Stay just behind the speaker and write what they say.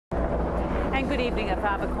And good evening at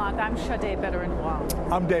 5 o'clock. I'm Sade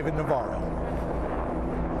Better-in-Law. I'm David Navarro.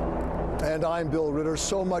 And I'm Bill Ritter.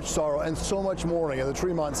 So much sorrow and so much mourning in the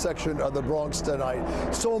Tremont section of the Bronx tonight.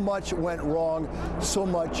 So much went wrong. So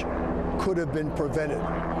much could have been prevented.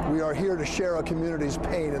 We are here to share a community's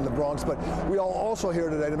pain in the Bronx, but we are also here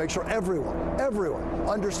today to make sure everyone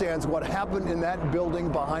understands what happened in that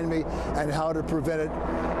building behind me and how to prevent it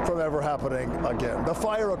from ever happening again. The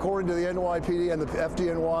fire, according to the NYPD and the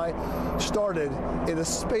FDNY, started in a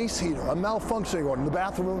space heater, a malfunctioning one, in the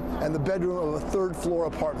bathroom and the bedroom of a third-floor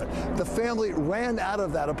apartment. The family ran out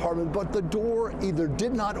of that apartment, but the door either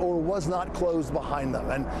did not or was not closed behind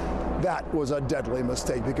them. And that was a deadly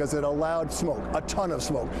mistake because it allowed smoke, a ton of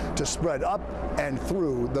smoke, to spread up and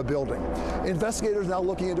through the building. Investigators now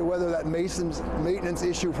looking into whether that maintenance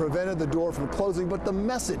issue prevented the door from closing, but the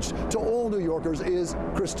message to all New Yorkers is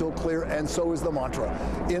crystal clear, and so is the mantra.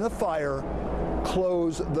 In a fire,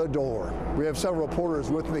 close the door. We have several reporters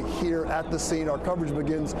with me here at the scene. Our coverage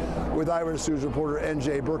begins with Eyewitness News reporter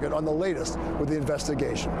N.J. Burkett on the latest with the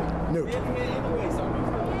investigation. Newt.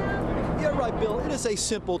 Yeah, right, Bill. It is a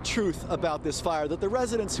simple truth about this fire that the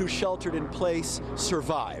residents who sheltered in place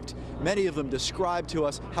survived. Many of them described to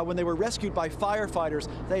us how when they were rescued by firefighters,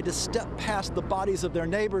 they had to step past the bodies of their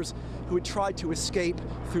neighbors who had tried to escape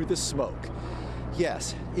through the smoke.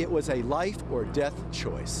 Yes, it was a life or death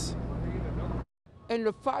choice. And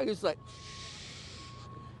the fire's like,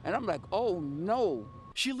 and I'm like, oh no.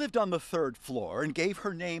 She lived on the 3rd floor and gave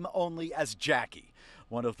her name only as Jackie,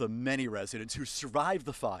 one of the many residents who survived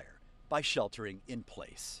the fire by sheltering in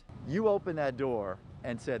place. You opened that door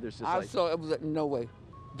and said there's just I saw it was like, no way.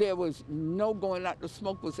 There was no going out. The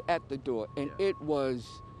smoke was at the door, and it was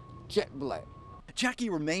jet black. Jackie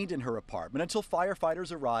remained in her apartment until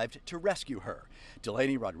firefighters arrived to rescue her.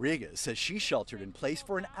 Delaney Rodriguez says she sheltered in place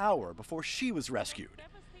for an hour before she was rescued,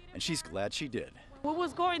 and she's glad she did. We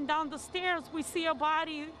was going down the stairs, we see a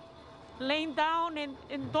body laying down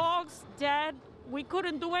and dogs dead. We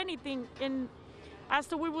couldn't do anything, and as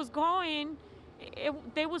we was going,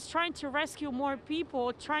 they was trying to rescue more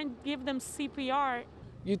people, trying to give them CPR.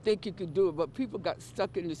 You think you could do it, but people got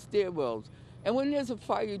stuck in the stairwells. And when there's a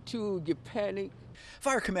fire too, you panic.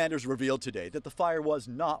 Fire commanders revealed today that the fire was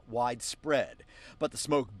not widespread, but the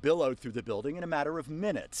smoke billowed through the building in a matter of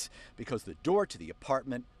minutes because the door to the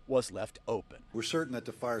apartment was left open. We're certain that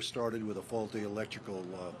the fire started with a faulty electrical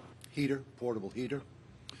heater, portable heater.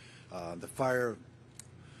 The fire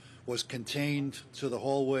was contained to the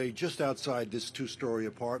hallway just outside this 2-story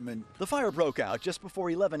apartment. The fire broke out just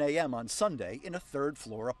before 11 a.m. on Sunday in a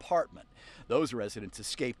 3rd-floor apartment. Those residents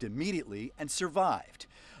escaped immediately and survived.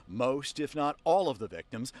 Most, if not all, of the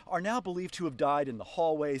victims are now believed to have died in the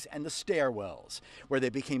hallways and the stairwells, where they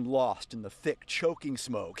became lost in the thick, choking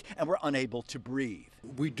smoke and were unable to breathe.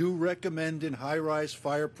 We do recommend in high-rise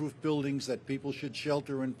fireproof buildings that people should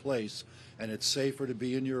shelter in place, and it's safer to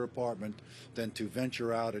be in your apartment than to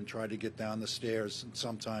venture out and try to get down the stairs and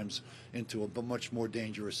sometimes into a much more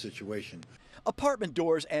dangerous situation. Apartment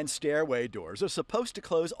doors and stairway doors are supposed to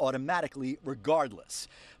close automatically regardless.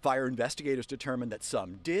 Fire investigators determined that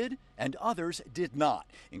some did and others did not,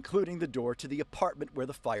 including the door to the apartment where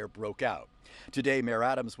the fire broke out. Today, Mayor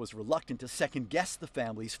Adams was reluctant to second-guess the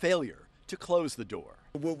family's failure to close the door.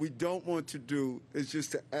 What we don't want to do is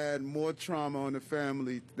just to add more trauma on the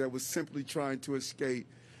family that was simply trying to escape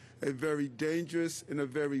a very dangerous and a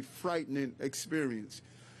very frightening experience.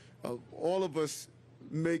 All of us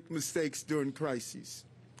make mistakes during crises.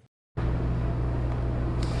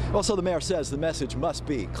 Also, the mayor says the message must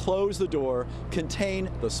be close the door, contain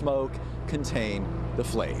the smoke, contain the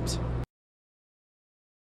flames.